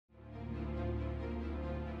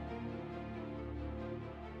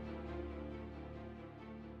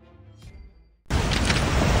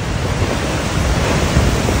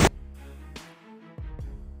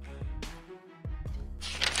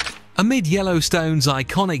Amid Yellowstone's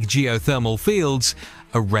iconic geothermal fields,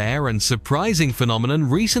 a rare and surprising phenomenon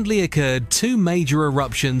recently occurred. Two major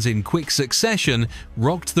eruptions in quick succession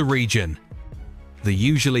rocked the region. The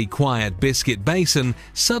usually quiet Biscuit Basin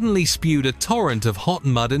suddenly spewed a torrent of hot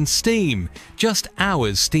mud and steam. Just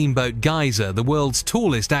hours, Steamboat Geyser, the world's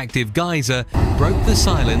tallest active geyser, broke the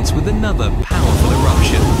silence with another powerful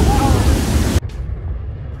eruption.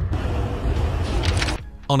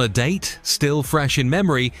 On a date still fresh in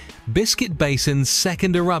memory, Biscuit Basin's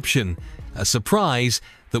second eruption, a surprise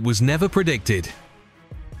that was never predicted.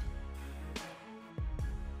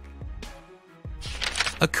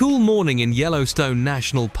 A cool morning in Yellowstone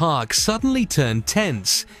National Park suddenly turned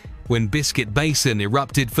tense when Biscuit Basin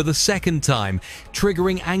erupted for the second time,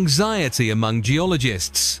 triggering anxiety among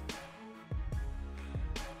geologists.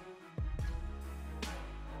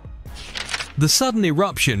 The sudden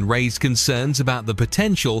eruption raised concerns about the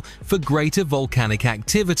potential for greater volcanic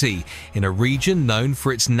activity in a region known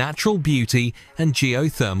for its natural beauty and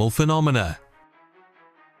geothermal phenomena.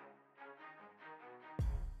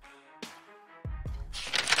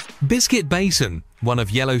 Biscuit Basin, one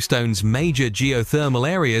of Yellowstone's major geothermal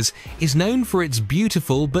areas, is known for its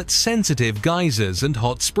beautiful but sensitive geysers and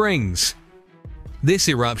hot springs. This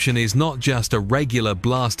eruption is not just a regular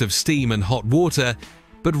blast of steam and hot water,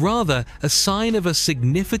 but rather a sign of a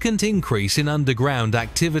significant increase in underground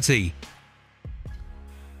activity.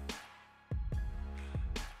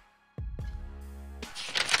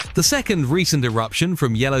 The second recent eruption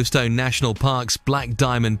from Yellowstone National Park's Black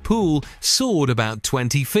Diamond Pool soared about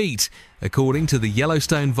 20 feet, according to the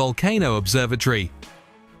Yellowstone Volcano Observatory.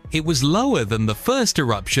 It was lower than the first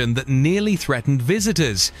eruption that nearly threatened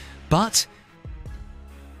visitors, but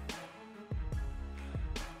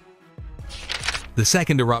the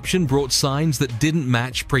second eruption brought signs that didn't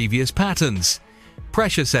match previous patterns.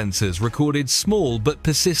 Pressure sensors recorded small but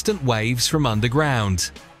persistent waves from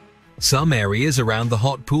underground. Some areas around the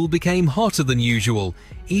hot pool became hotter than usual,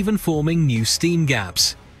 even forming new steam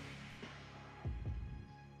gaps.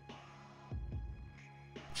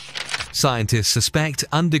 Scientists suspect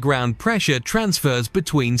underground pressure transfers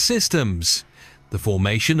between systems, the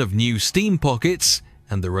formation of new steam pockets,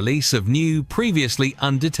 and the release of new, previously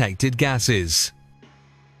undetected gases.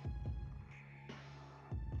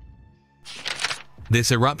 This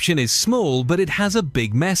eruption is small, but it has a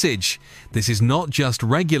big message. This is not just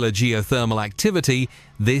regular geothermal activity,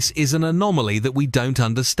 this is an anomaly that we don't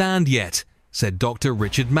understand yet, said Dr.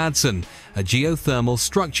 Richard Madsen, a geothermal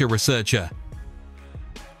structure researcher.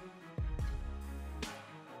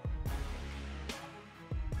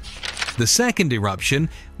 The second eruption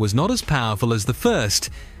was not as powerful as the first,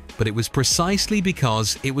 but it was precisely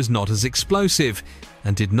because it was not as explosive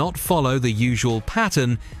and did not follow the usual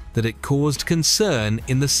pattern that it caused concern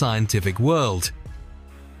in the scientific world.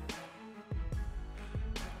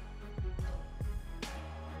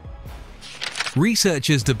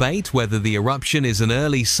 Researchers debate whether the eruption is an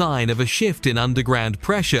early sign of a shift in underground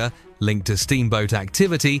pressure linked to steamboat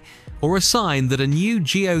activity, or a sign that a new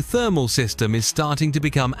geothermal system is starting to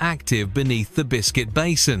become active beneath the Biscuit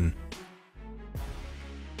Basin.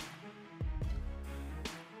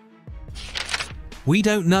 We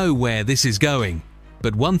don't know where this is going,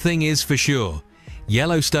 but one thing is for sure: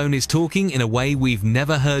 Yellowstone is talking in a way we've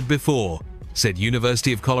never heard before, said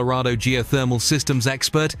University of Colorado geothermal systems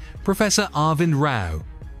expert Professor Arvind Rao.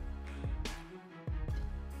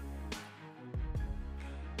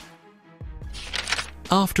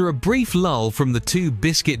 After a brief lull from the two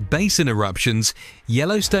Biscuit Basin eruptions,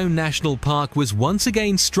 Yellowstone National Park was once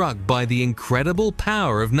again struck by the incredible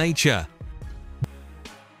power of nature.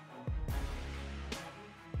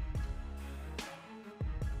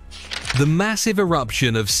 The massive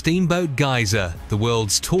eruption of Steamboat Geyser, the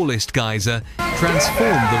world's tallest geyser,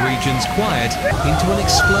 transformed the region's quiet into an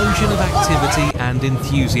explosion of activity and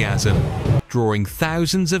enthusiasm, drawing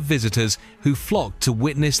thousands of visitors who flocked to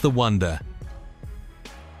witness the wonder.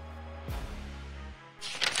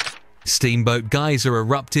 Steamboat Geyser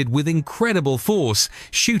erupted with incredible force,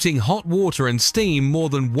 shooting hot water and steam more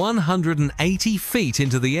than 180 feet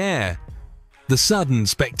into the air. The sudden,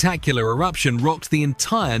 spectacular eruption rocked the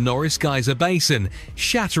entire Norris Geyser Basin,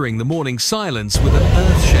 shattering the morning silence with an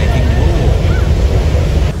earth-shaking roar.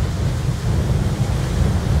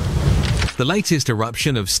 The latest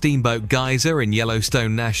eruption of Steamboat Geyser in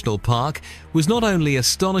Yellowstone National Park was not only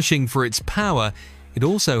astonishing for its power, it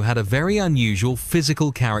also had a very unusual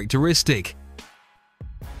physical characteristic.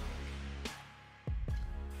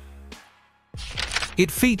 It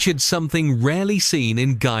featured something rarely seen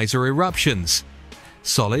in geyser eruptions: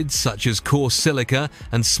 Solids such as coarse silica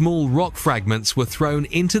and small rock fragments were thrown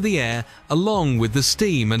into the air along with the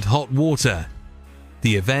steam and hot water.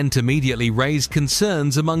 The event immediately raised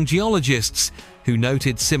concerns among geologists, who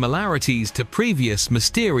noted similarities to previous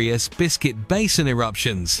mysterious Biscuit Basin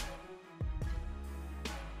eruptions.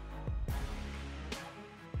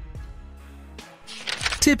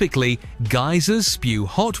 Typically, geysers spew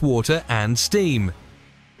hot water and steam.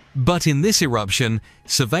 But in this eruption,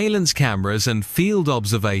 surveillance cameras and field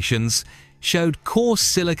observations showed coarse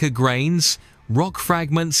silica grains, rock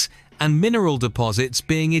fragments, and mineral deposits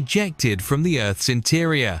being ejected from the Earth's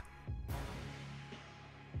interior.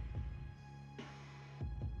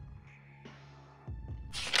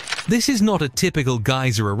 This is not a typical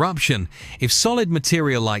geyser eruption. If solid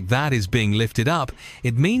material like that is being lifted up,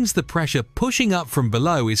 it means the pressure pushing up from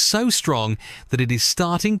below is so strong that it is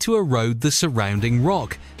starting to erode the surrounding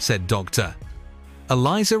rock, said Dr.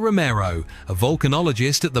 Eliza Romero, a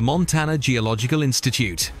volcanologist at the Montana Geological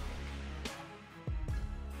Institute.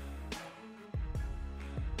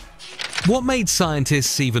 What made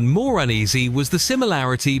scientists even more uneasy was the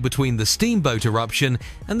similarity between the Steamboat eruption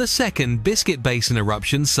and the second Biscuit Basin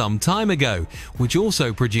eruption some time ago, which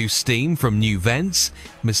also produced steam from new vents,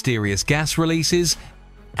 mysterious gas releases,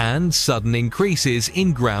 and sudden increases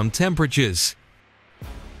in ground temperatures.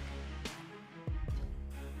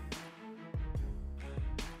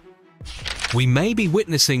 We may be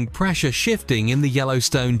witnessing pressure shifting in the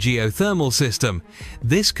Yellowstone geothermal system.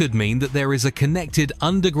 This could mean that there is a connected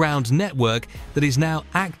underground network that is now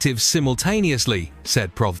active simultaneously,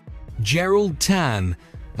 said Prof. Gerald Tan,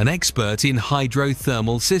 an expert in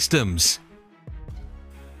hydrothermal systems.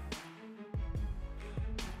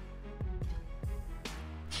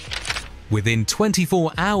 Within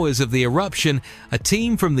 24 hours of the eruption, a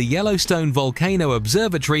team from the Yellowstone Volcano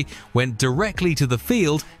Observatory went directly to the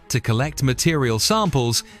field to collect material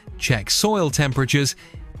samples, check soil temperatures,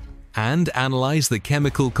 and analyze the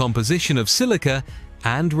chemical composition of silica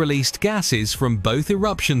and released gases from both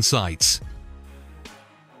eruption sites.